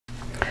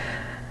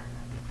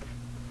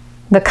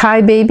The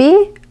Kai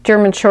Baby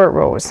German short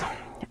rows.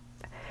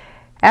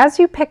 As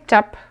you picked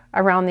up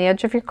around the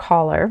edge of your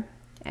collar,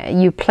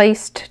 you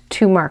placed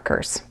 2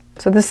 markers.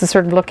 So this is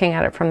sort of looking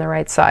at it from the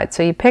right side.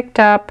 So you picked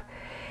up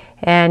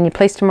and you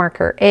placed a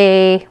marker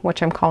A,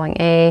 which I'm calling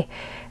A,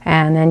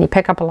 and then you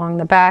pick up along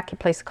the back, you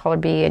place the collar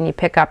B, and you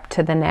pick up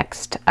to the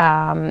next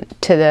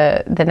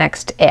the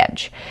next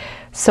edge.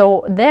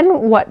 So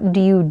then what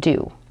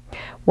do?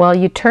 Well,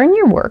 you turn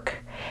your work,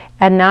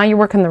 and now you're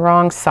working the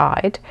wrong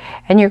side,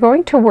 and you're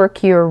going to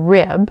work your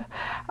rib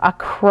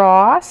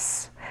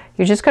across.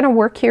 You're just going to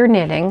work your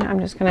knitting.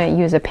 I'm just going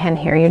to use a pen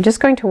here. You're just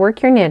going to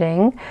work your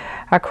knitting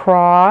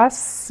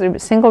across,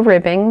 single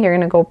ribbing. You're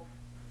going to go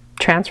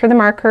transfer the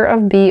marker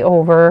of B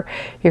over.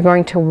 You're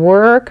going to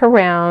work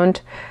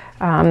around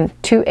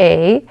to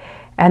A,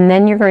 and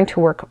then you're going to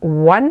work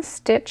 1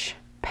 stitch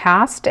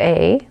past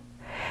A,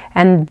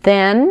 and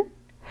then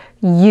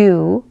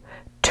you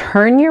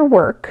turn your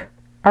work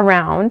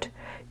around.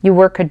 You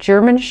work a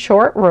German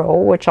short row,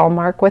 which I'll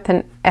mark with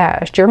an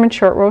German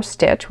short row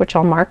stitch, which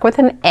I'll mark with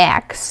an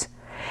X,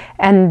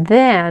 and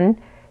then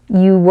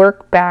you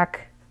work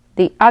back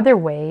the other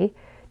way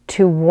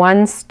to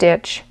 1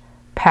 stitch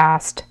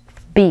past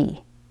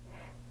B,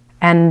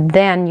 and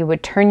then you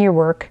would turn your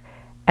work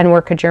and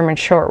work a German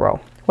short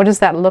row. What does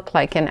that look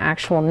like in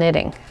actual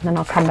knitting? And then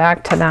I'll come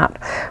back to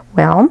that.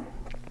 Well,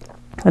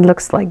 it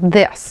looks like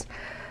this.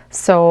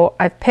 So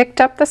I've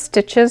picked up the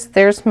stitches.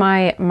 There's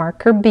my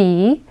marker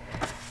B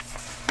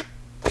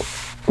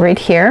right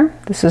here.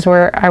 This is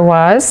where I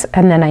was,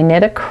 and then I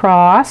knit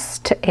across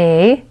to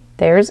A.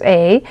 There's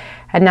A,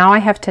 and now I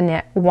have to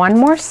knit 1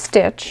 more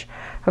stitch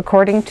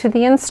according to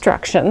the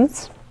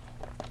instructions,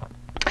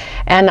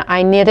 and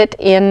I knit it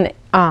in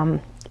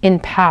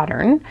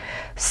pattern.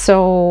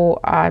 So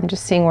I'm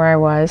just seeing where I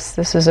was.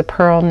 This is a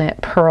purl,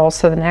 knit, purl,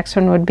 so the next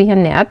one would be a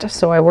knit.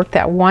 So I work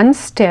that 1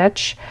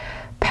 stitch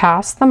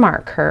past the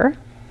marker,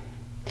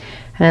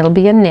 and it'll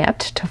be a knit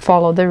to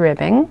follow the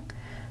ribbing.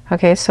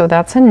 Okay, so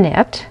that's a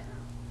knit,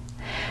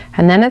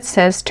 and then it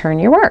says turn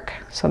your work.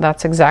 So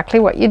that's exactly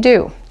what you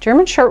do.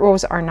 German short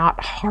rows are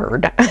not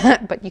hard,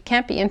 but you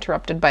can't be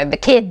interrupted by the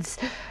kids.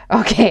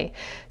 Okay,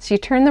 so you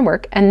turn the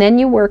work, and then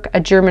you work a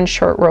German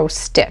short row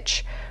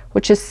stitch,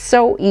 which is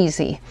so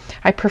easy.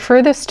 I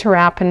prefer this to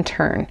wrap and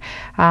turn.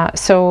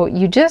 So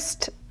you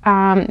just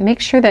make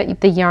sure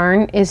that the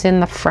yarn is in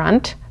the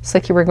front. It's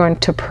like you were going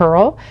to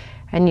purl,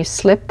 and you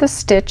slip the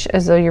stitch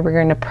as though you were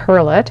going to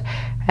purl it.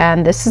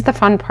 And this is the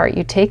fun part.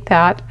 You take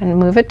that and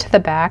move it to the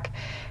back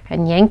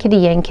and yankety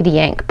yankety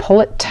yank,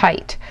 pull it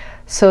tight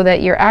so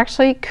that you're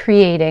actually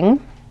creating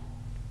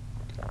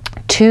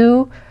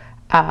 2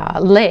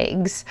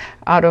 legs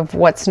out of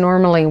what's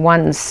normally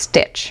 1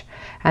 stitch.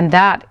 And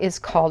that is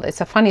called,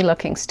 it's a funny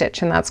looking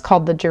stitch, and that's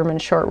called the German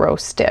short row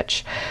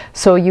stitch.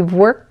 So you've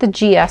worked the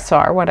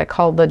GSR, what I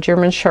call the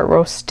German short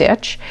row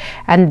stitch,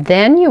 and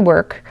then you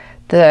work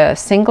the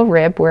single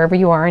rib wherever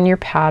you are in your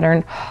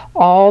pattern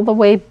all the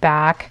way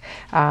back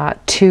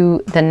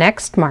to the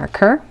next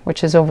marker,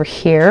 which is over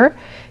here.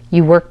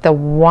 You work the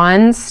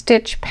 1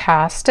 stitch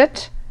past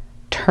it,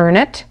 turn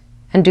it,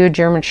 and do a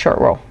German short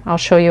row. I'll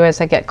show you as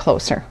I get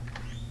closer.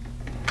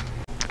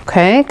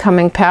 Okay,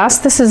 coming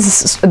past, this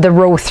is the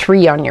row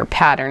 3 on your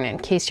pattern in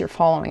case you're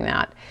following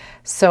that.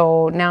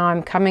 So now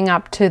I'm coming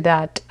up to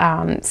that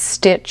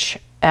stitch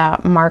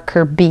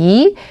marker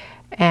B,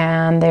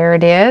 and there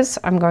it is.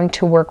 I'm going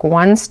to work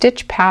 1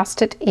 stitch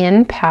past it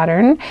in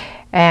pattern,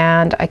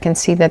 and I can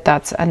see that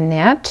that's a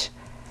knit,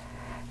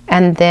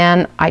 and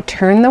then I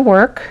turn the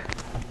work.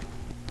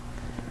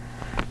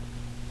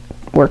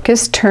 Work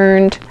is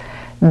turned,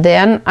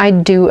 then I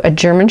do a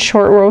German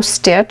short row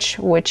stitch,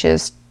 which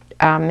is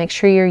make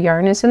sure your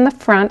yarn is in the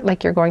front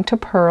like you're going to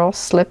purl,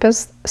 slip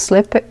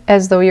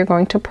as though you're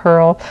going to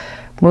purl,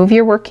 move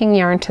your working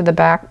yarn to the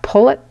back,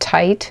 pull it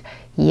tight.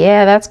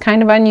 Yeah, that's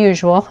kind of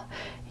unusual.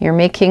 You're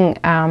making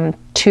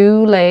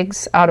 2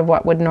 legs out of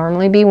what would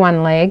normally be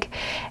 1 leg,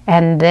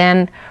 and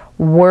then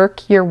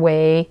work your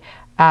way,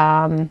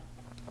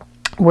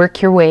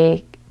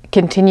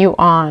 continue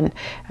on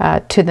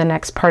to the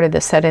next part of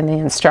the set in the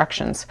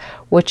instructions,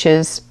 which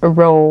is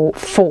row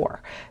 4.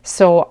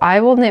 So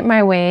I will knit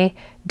my way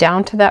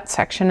down to that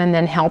section and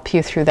then help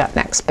you through that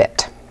next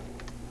bit.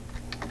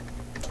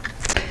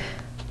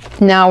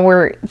 Now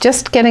we're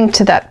just getting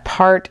to that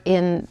part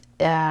in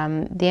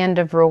the end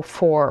of row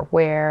 4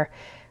 where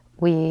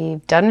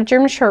we've done a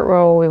German short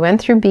row, we went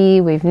through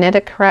B, we've knit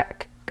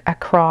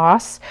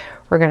across,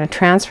 we're going to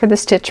transfer the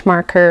stitch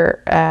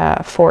marker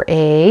for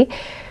A,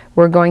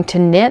 we're going to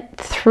knit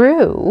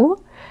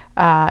through,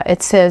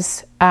 it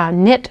says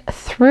knit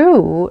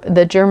through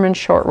the German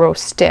short row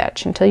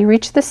stitch until you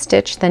reach the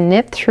stitch, then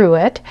knit through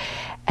it,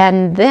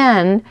 and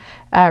then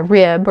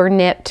rib or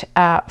knit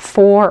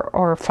 4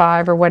 or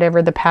 5 or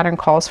whatever the pattern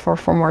calls for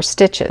more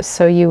stitches.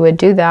 So you would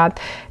do that,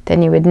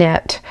 then you would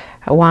knit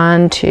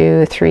 1,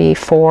 2, 3,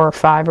 4,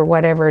 5 or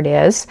whatever it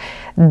is.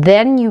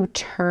 Then you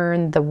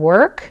turn the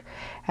work,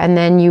 and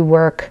then you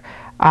work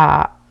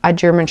a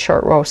German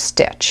short row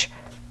stitch,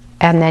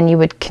 and then you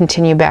would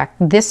continue back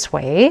this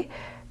way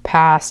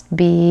past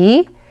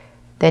B,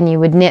 then you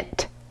would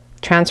knit,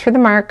 transfer the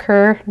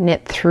marker,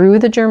 knit through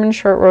the German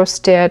short row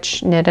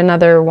stitch, knit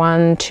another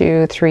 1,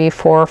 2, 3,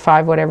 4,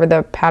 5, whatever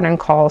the pattern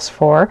calls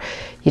for.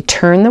 You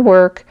turn the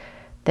work,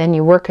 then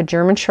you work a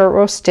German short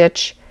row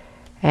stitch,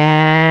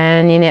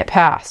 and you knit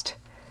past.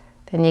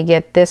 Then you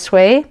get this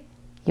way,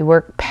 you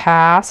work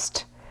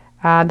past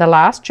the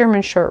last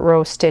German short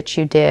row stitch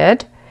you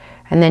did,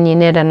 and then you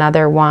knit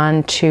another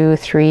 1, 2,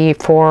 3,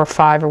 4,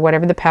 5, or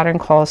whatever the pattern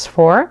calls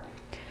for.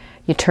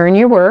 You turn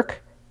your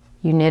work,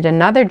 you knit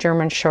another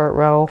German short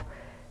row,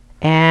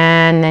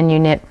 and then you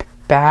knit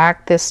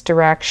back this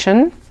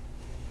direction,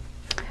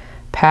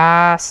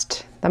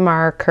 past the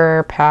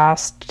marker,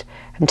 past,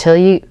 until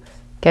you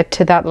get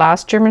to that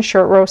last German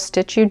short row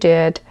stitch you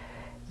did.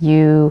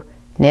 You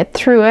knit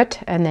through it,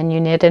 and then you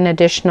knit an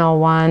additional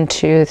 1,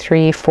 2,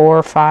 3,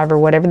 4, 5, or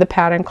whatever the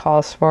pattern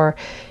calls for.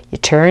 You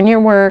turn your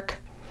work,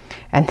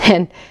 and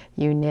then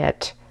you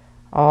knit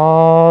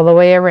all the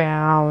way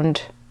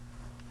around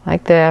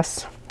like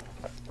this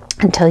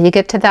until you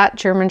get to that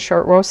German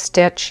short row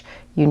stitch.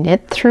 You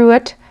knit through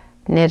it,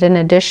 knit an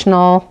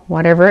additional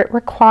whatever it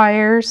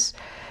requires,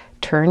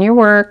 turn your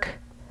work,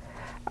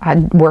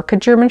 work a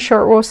German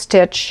short row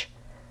stitch,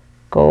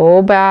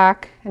 go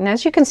back, and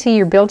as you can see,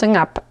 you're building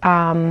up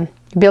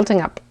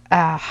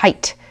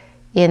height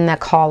in the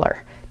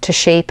collar to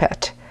shape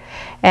it.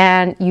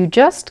 And you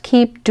just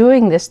keep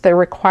doing this the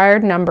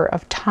required number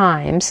of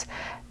times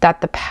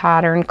that the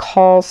pattern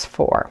calls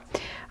for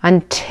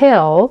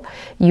until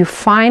you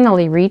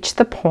finally reach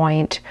the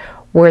point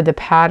where the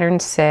pattern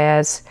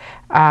says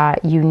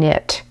you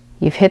knit.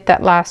 You've hit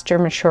that last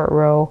German short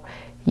row,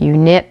 you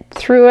knit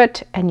through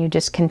it, and you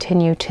just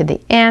continue to the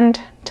end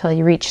until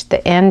you reach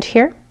the end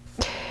here.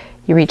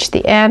 You reach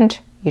the end,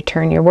 you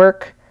turn your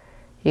work,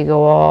 you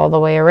go all the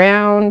way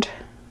around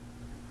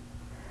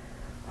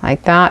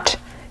like that.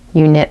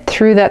 You knit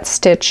through that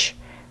stitch,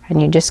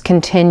 and you just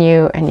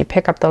continue, and you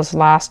pick up those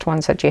last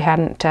ones that you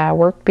hadn't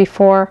worked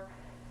before,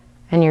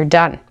 and you're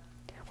done.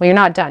 Well, you're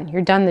not done.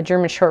 You're done the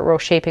German short row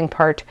shaping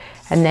part,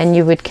 and then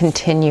you would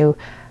continue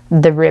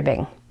the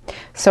ribbing.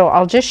 So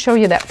I'll just show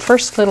you that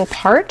first little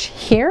part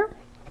here.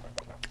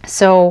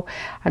 So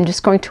I'm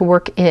just going to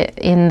work it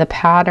in the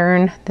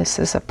pattern. This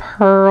is a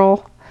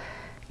purl.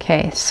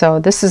 Okay, so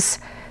this is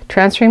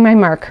transferring my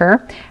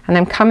marker, and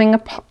I'm coming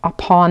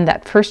upon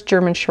that first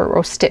German short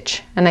row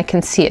stitch, and I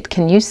can see it.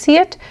 Can you see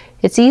it?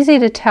 It's easy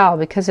to tell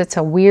because it's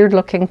a weird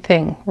looking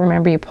thing.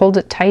 Remember, you pulled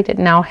it tight, it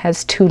now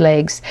has 2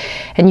 legs,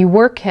 and you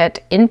work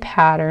it in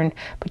pattern,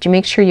 but you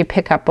make sure you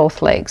pick up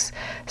both legs.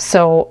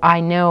 So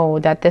I know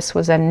that this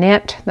was a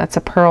knit, that's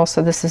a purl,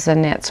 so this is a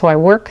knit. So I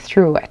work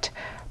through it.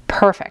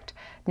 Perfect.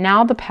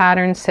 Now the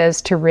pattern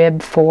says to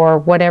rib for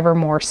whatever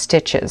more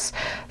stitches.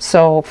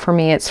 So for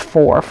me it's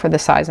 4 for the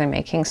size I'm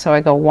making. So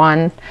I go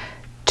 1,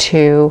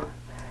 2,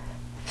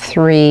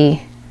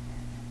 3,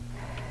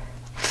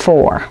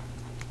 4,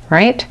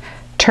 right?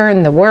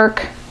 Turn the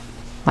work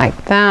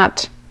like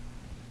that.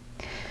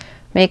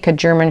 Make a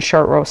German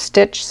short row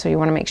stitch. So you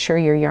want to make sure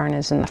your yarn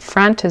is in the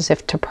front as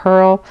if to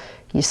purl.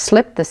 You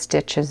slip the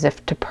stitch as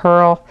if to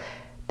purl.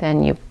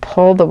 Then you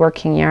pull the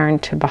working yarn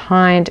to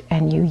behind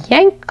and you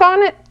yank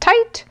on it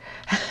tight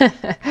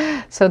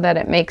so that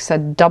it makes a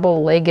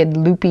double-legged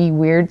loopy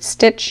weird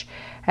stitch,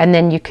 and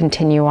then you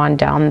continue on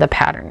down the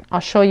pattern. I'll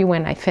show you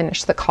when I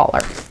finish the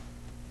collar.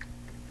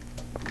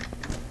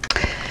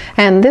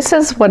 And this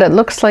is what it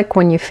looks like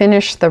when you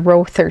finish the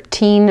row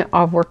 13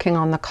 of working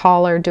on the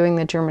collar, doing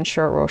the German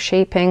short row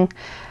shaping.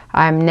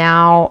 I'm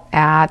now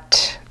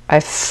at, I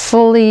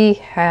fully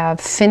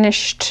have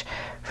finished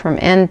from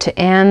end to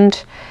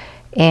end.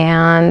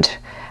 And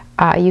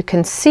you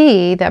can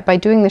see that by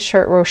doing the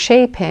short row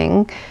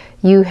shaping,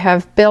 you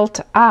have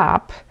built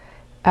up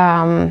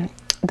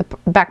the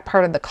back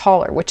part of the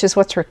collar, which is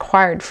what's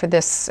required for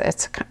this.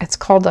 It's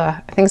called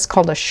a, I think it's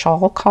called a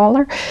shawl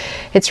collar.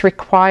 It's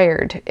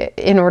required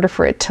in order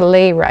for it to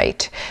lay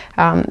right.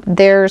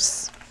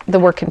 There's the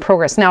work in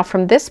progress. Now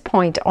from this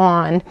point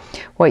on,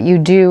 what you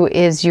do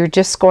is you're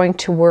just going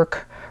to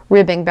work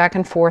ribbing back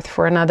and forth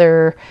for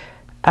another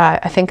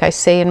I think I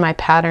say in my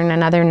pattern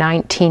another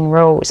 19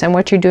 rows, and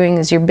what you're doing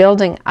is you're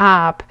building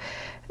up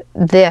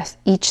this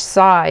each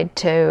side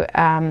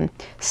to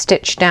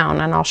stitch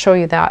down, and I'll show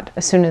you that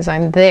as soon as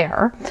I'm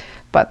there.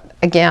 But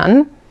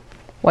again,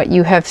 what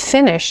you have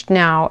finished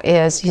now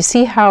is, you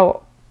see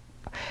how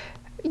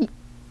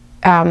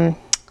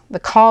the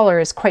collar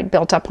is quite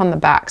built up on the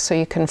back, so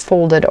you can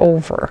fold it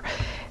over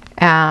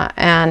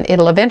and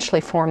it'll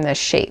eventually form this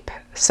shape.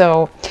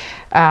 So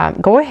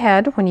go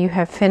ahead when you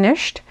have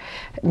finished,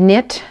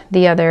 knit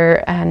the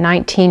other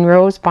 19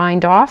 rows,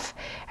 bind off,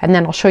 and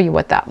then I'll show you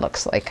what that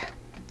looks like.